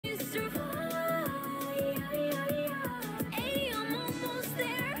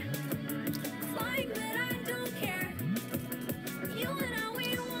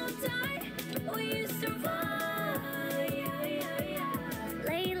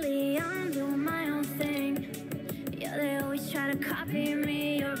copy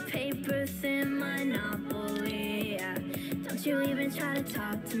me, your paper thin monopoly. Yeah. Don't you even try to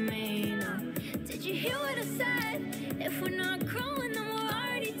talk to me, no. Did you hear what I said? If we're not growing, then we're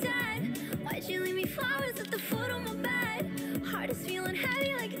already dead. Why'd you leave me flowers at the foot of my bed? Heart is feeling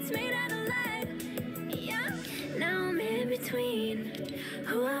heavy like it's made out of lead. Yeah, now I'm in between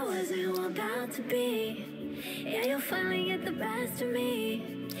who I was and who I'm about to be. Yeah, you'll finally get the best of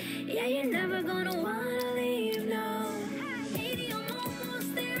me. Yeah, you're never gonna wanna leave, no. 80, I'm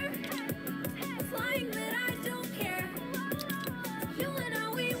almost there. Flying, but I don't care. You and I,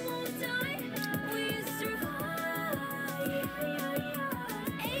 we won't die. We survive.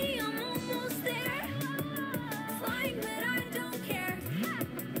 80, I'm almost there. Flying, but I don't care.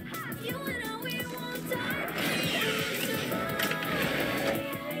 You and I, we won't die. We survive.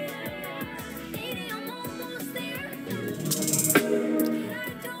 80, I'm almost there.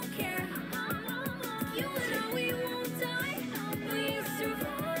 I don't care. You and I, we won't die. We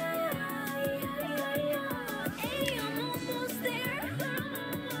survive. 80, I'm almost there.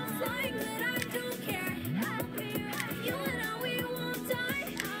 Flying, but I don't care. You and I, we won't die.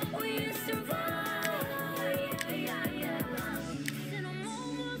 We survive. And I'm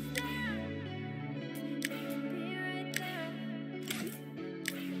almost there. Be right there.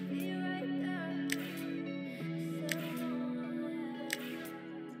 Be right there.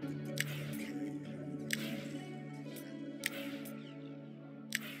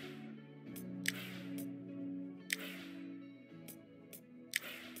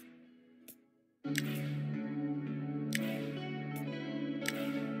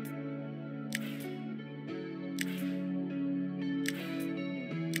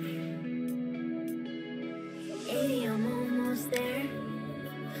 I'm almost there.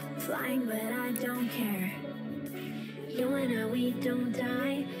 Flying, but I don't care. You and I, we don't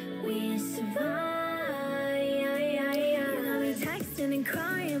die. We survive. You got me texting and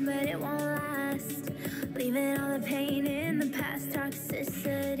crying, but it won't last. Leaving all the pain in the past.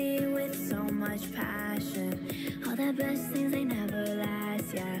 Toxicity with so much passion. All the best things, they never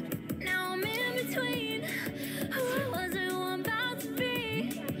last, yeah. Now I'm in between who I was and who I'm about to be.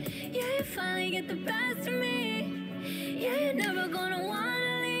 Yeah, you finally get the best of me. Yeah, you're never gonna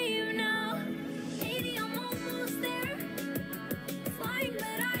wanna leave now. 80, I'm almost there. Flying,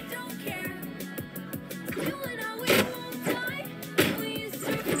 but I don't care. You and I, we won't die. We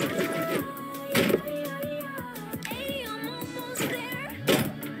survive. 80, I'm almost there.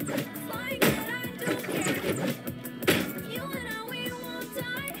 Flying, but I don't care. You and I, we won't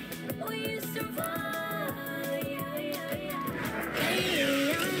die. We survive. 80,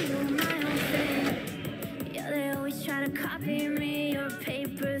 I know my own thing. Yeah, they always try to copy me, your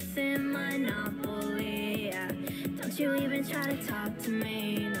paper thin monopoly. Yeah. Don't you even try to talk to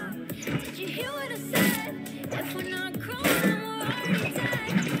me, no. Did you hear what I said? If we're not growing, then we're already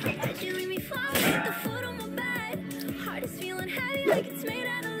dead. Why'd you leave me flowers at the foot of my bed? Heart is feeling heavy like it's made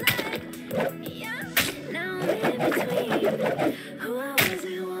out of lead. Yeah, now I'm in between who I was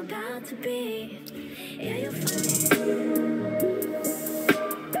and who I'm about to be. Yeah, you'll find.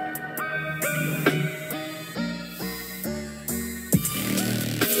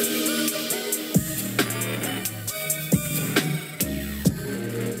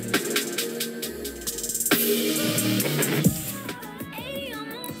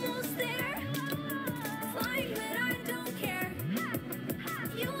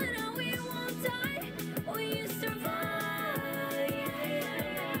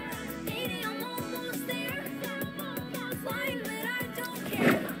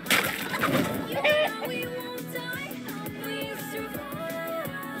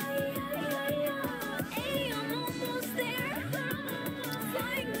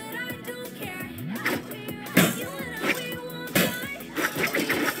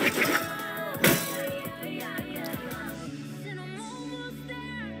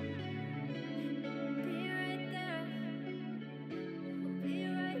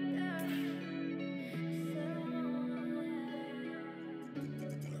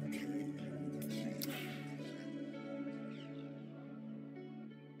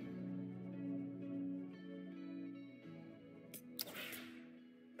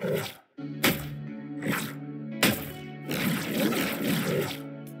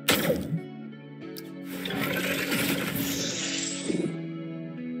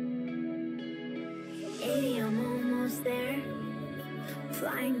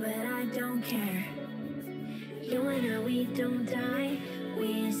 Flying, but I don't care. You and I, we don't die.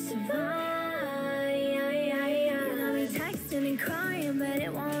 We survive. Got me texting and crying, but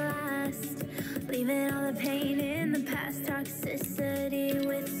it won't last. Leaving all the pain in the past. Toxicity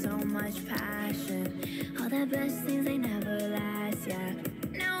with so much passion. All the best things, they never last. yeah.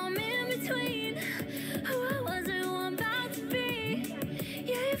 Now I'm in between who I was and who I'm about to be.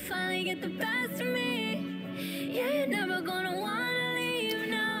 Yeah, you finally get the best of me. Yeah, you're never gonna wanna leave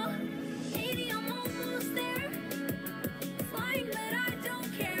now. 80, I'm almost there. Flying, but I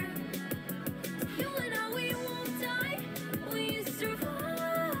don't care. You and I, we won't die. We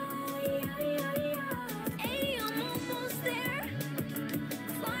survive. 80, I'm almost there.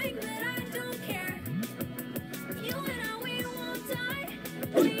 Flying, but I don't care. You and I, we won't die.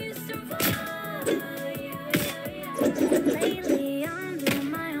 We survive. Lately, I'm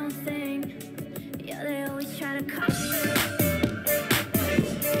doing my own thing. Yeah, they always try to copy it.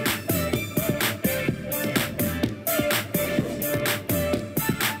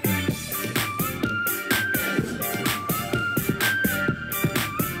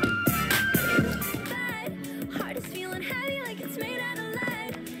 Bad, heart is feeling heavy like it's made out of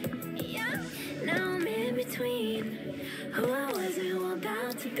lead. Yeah, now I'm in between who I was and who I'm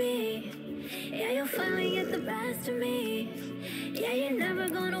about to be. Yeah, you'll finally get the best of me. Yeah, you're never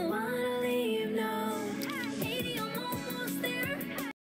gonna wanna